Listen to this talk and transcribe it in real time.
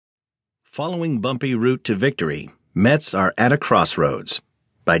Following Bumpy route to victory, Mets are at a crossroads.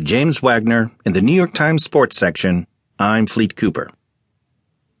 By James Wagner in the New York Times Sports section. I'm Fleet Cooper.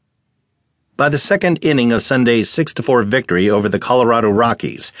 By the second inning of Sunday's 6-4 victory over the Colorado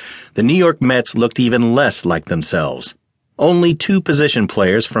Rockies, the New York Mets looked even less like themselves. Only two position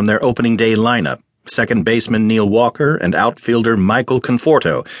players from their opening day lineup, second baseman Neil Walker and outfielder Michael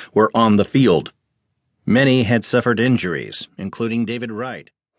Conforto, were on the field. Many had suffered injuries, including David Wright.